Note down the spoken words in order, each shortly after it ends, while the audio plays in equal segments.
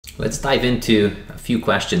Let's dive into a few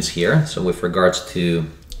questions here. So with regards to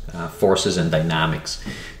forces and dynamics.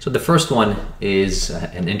 So the first one is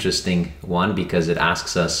an interesting one because it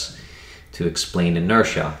asks us to explain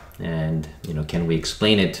inertia, and can we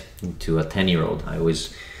explain it to a 10-year-old? I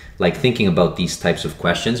always like thinking about these types of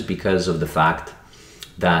questions because of the fact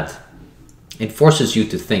that it forces you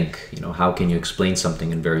to think, how can you explain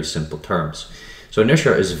something in very simple terms? So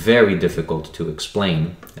inertia is very difficult to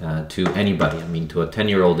explain to anybody. I mean, to a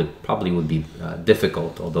 10-year-old, it probably would be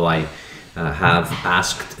difficult, although I have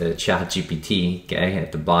asked ChatGPT, okay,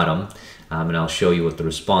 at the bottom, and I'll show you what the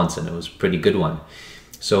response, and it was a pretty good one.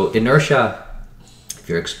 So inertia, if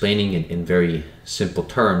you're explaining it in very simple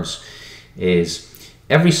terms, is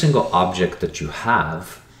every single object that you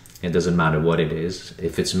have, it doesn't matter what it is,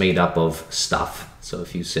 if it's made up of stuff. So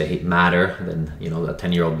if you say matter, then a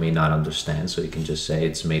 10-year-old may not understand, so you can just say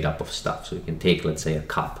it's made up of stuff. So you can take, let's say, a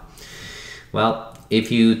cup. Well,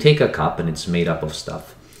 if you take a cup and it's made up of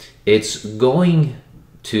stuff, it's going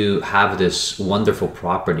to have this wonderful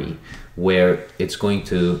property where it's going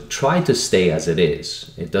to try to stay as it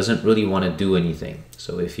is. It doesn't really want to do anything.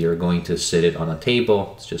 So if you're going to sit it on a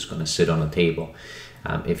table, it's just going to sit on a table.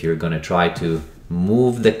 If you're going to try to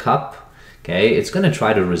move the cup, okay, it's going to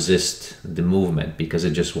try to resist the movement because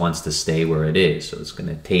it just wants to stay where it is. So it's going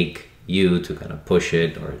to take you to kind of push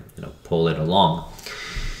it or pull it along.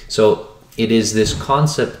 So it is this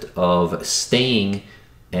concept of staying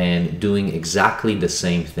and doing exactly the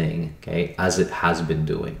same thing, okay, as it has been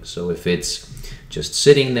doing. So if it's just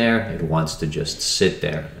sitting there, it wants to just sit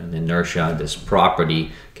there. And inertia, this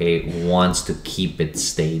property, okay, wants to keep it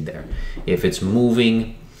stay there. If it's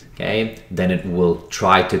moving, okay, then it will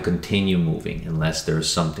try to continue moving unless there's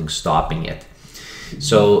something stopping it.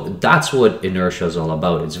 So that's what inertia is all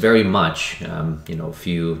about. It's very much, if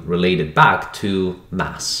you relate it back to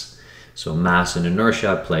mass. So mass and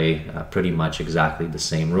inertia play pretty much exactly the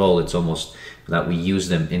same role. It's almost that we use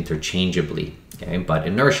them interchangeably, okay? But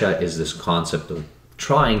inertia is this concept of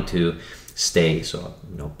trying to stay, so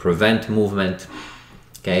prevent movement,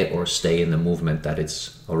 okay, or stay in the movement that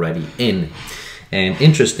it's already in. And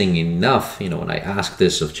interesting enough, when I ask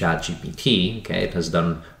this of ChatGPT, okay, it has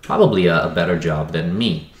done probably a better job than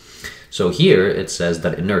me. So here it says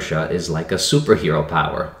that inertia is like a superhero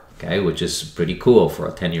power, okay, which is pretty cool for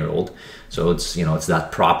a 10-year-old. So it's, it's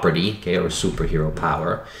that property, okay, or superhero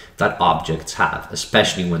power that objects have,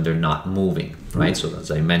 especially when they're not moving, right? So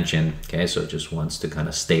as I mentioned, okay, so it just wants to kind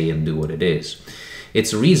of stay and do what it is.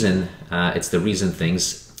 It's the reason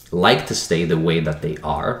things like to stay the way that they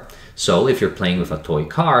are. So if you're playing with a toy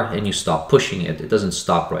car and you stop pushing it, it doesn't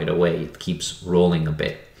stop right away. It keeps rolling a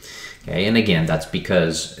bit. Okay, and again, that's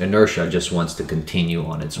because inertia just wants to continue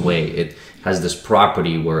on its way. It has this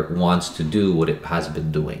property where it wants to do what it has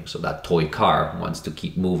been doing. So that toy car wants to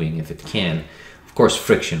keep moving if it can. Of course,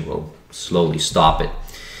 friction will slowly stop it.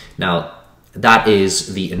 Now, that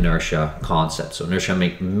is the inertia concept. So inertia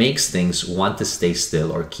makes things want to stay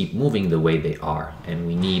still or keep moving the way they are. And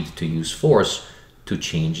we need to use force to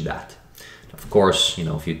change that. Of course,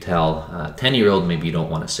 if you tell a 10-year-old, maybe you don't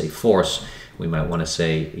want to say force. We might want to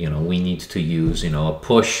say, we need to use, a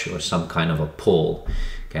push or some kind of a pull,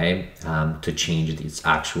 okay, to change its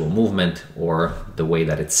actual movement or the way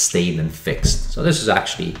that it's stayed and fixed. So this is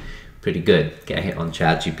actually pretty good, okay, on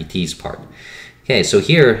ChatGPT's part. Okay, so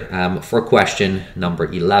here for question number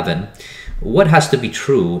 11, what has to be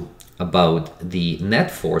true about the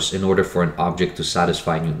net force in order for an object to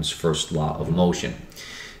satisfy Newton's first law of motion?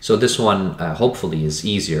 So this one hopefully is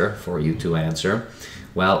easier for you to answer.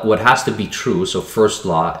 Well, what has to be true, so first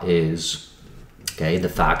law is, okay, the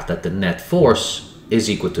fact that the net force is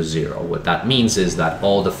equal to 0. What that means is that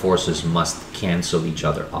all the forces must cancel each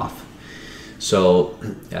other off. So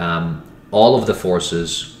all of the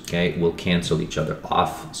forces, okay, will cancel each other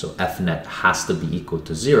off. So F net has to be equal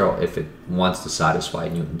to 0 if it wants to satisfy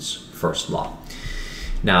Newton's first law.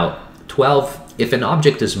 Now, 12, if an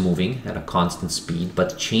object is moving at a constant speed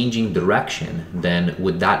but changing direction, then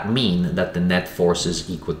would that mean that the net force is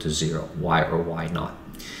equal to 0? Why or why not?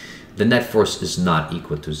 The net force is not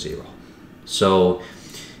equal to 0. So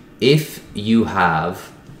if you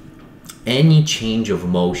have any change of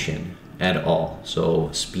motion at all, so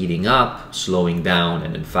speeding up, slowing down,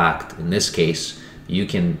 and in fact, in this case,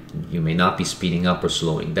 you may not be speeding up or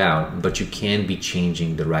slowing down, but you can be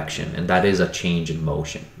changing direction, and that is a change in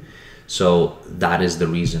motion. So that is the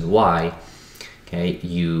reason why, okay,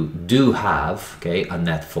 you do have, okay, a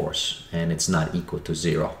net force, and it's not equal to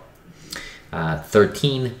 0.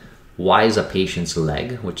 13, why is a patient's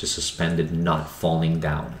leg, which is suspended, not falling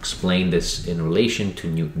down? Explain this in relation to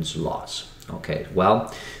Newton's laws. Okay,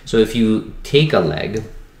 well, so if you take a leg,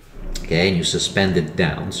 okay, and you suspend it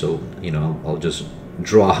down. So, you know, I'll just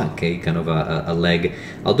draw, okay, kind of a leg.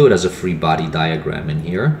 I'll do it as a free body diagram in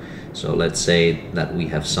here. So let's say that we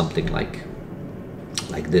have something like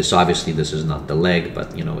this. Obviously this is not the leg,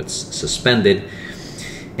 but you know, it's suspended.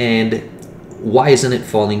 And why isn't it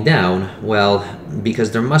falling down? Well,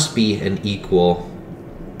 because there must be an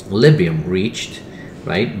equilibrium reached,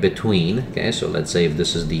 right, between, okay, so let's say if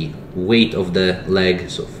this is the weight of the leg,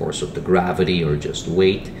 so force of the gravity or just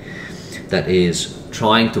weight, that is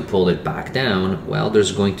trying to pull it back down, well,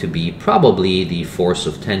 there's going to be probably the force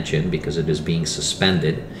of tension because it is being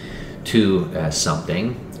suspended to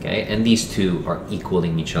something, okay, and these two are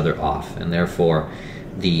equaling each other off, and therefore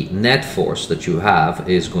the net force that you have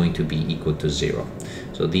is going to be equal to 0.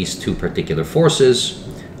 So these two particular forces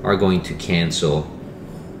are going to cancel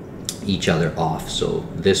each other off. So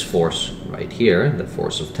this force right here, the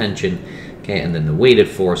force of tension, okay, and then the weighted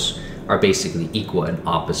force are basically equal and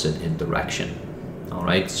opposite in direction. All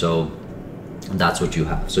right, so that's what you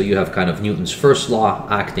have. So you have kind of Newton's first law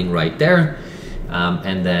acting right there,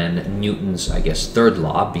 and then Newton's, I guess, third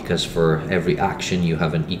law, because for every action you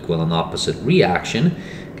have an equal and opposite reaction.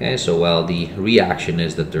 Okay, so well, the reaction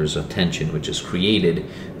is that there's a tension which is created,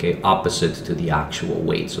 okay, opposite to the actual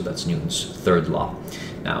weight. So that's Newton's third law.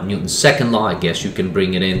 Now, Newton's second law, I guess you can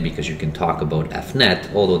bring it in because you can talk about F net,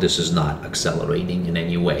 although this is not accelerating in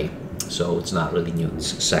any way. So it's not really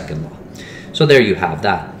Newton's second law. So there you have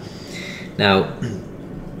that. Now,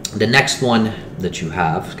 the next one that you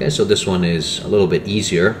have, okay, so this one is a little bit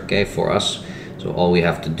easier, okay, for us. So all we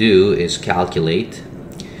have to do is calculate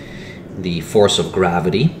the force of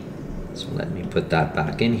gravity. So let me put that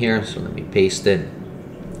back in here. So let me paste it.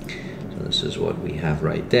 So this is what we have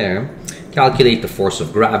right there. Calculate the force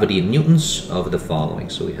of gravity in newtons of the following.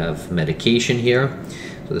 So we have medication here.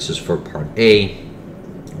 So this is for part A.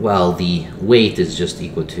 Well, the weight is just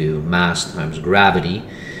equal to mass times gravity.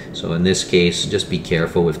 So in this case, just be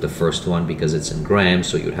careful with the first one because it's in grams,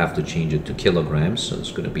 so you'd have to change it to kilograms. So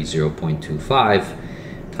it's going to be 0.25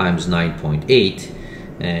 times 9.8,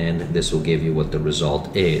 and this will give you what the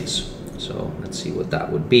result is. So let's see what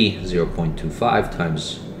that would be. 0.25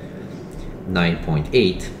 times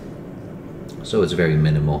 9.8. So it's very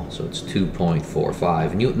minimal. So it's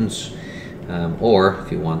 2.45 newtons, or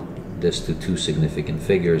if you want this to two significant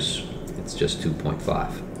figures, it's just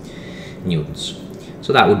 2.5 newtons.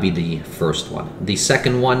 So that would be the first one. The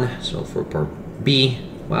second one, so for part B,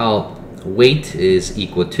 well, weight is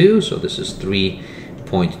equal to, so this is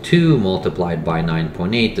 3.2 multiplied by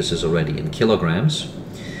 9.8. This is already in kilograms.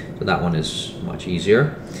 So that one is much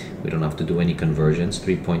easier. We don't have to do any conversions.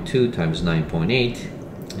 3.2 times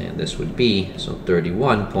 9.8, and this would be, so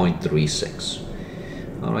 31.36.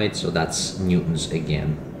 All right, so that's newtons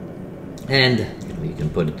again. And you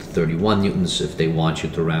can put it to 31 newtons if they want you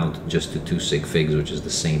to round just to 2 sig figs, which is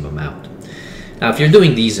the same amount. Now, if you're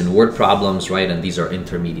doing these in word problems, right, and these are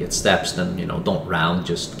intermediate steps, then, don't round,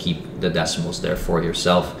 just keep the decimals there for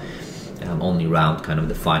yourself. Only round kind of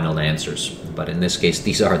the final answers. But in this case,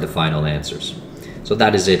 these are the final answers. So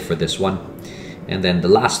that is it for this one. And then the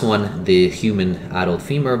last one, the human adult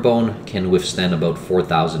femur bone can withstand about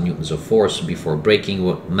 4,000 newtons of force before breaking.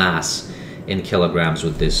 What mass in kilograms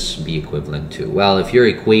would this be equivalent to? Well, if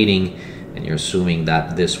you're equating and you're assuming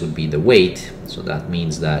that this would be the weight, so that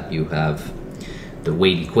means that you have the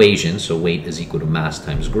weight equation, so weight is equal to mass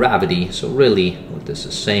times gravity. So really what this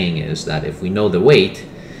is saying is that if we know the weight,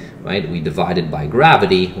 right, we divide it by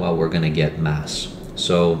gravity, well, we're going to get mass.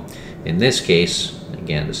 So in this case,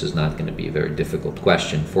 again, this is not going to be a very difficult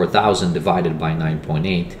question. 4,000 divided by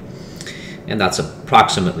 9.8, and that's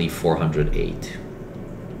approximately 408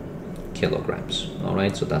 kilograms. All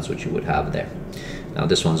right, so that's what you would have there. Now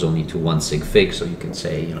this one's only to 1 sig fig, so you can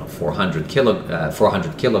say 400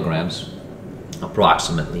 kilograms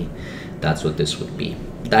approximately. That's what this would be.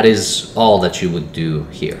 That is all that you would do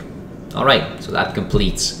here. All right, so that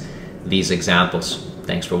completes these examples.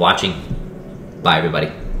 Thanks for watching. Bye,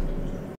 everybody.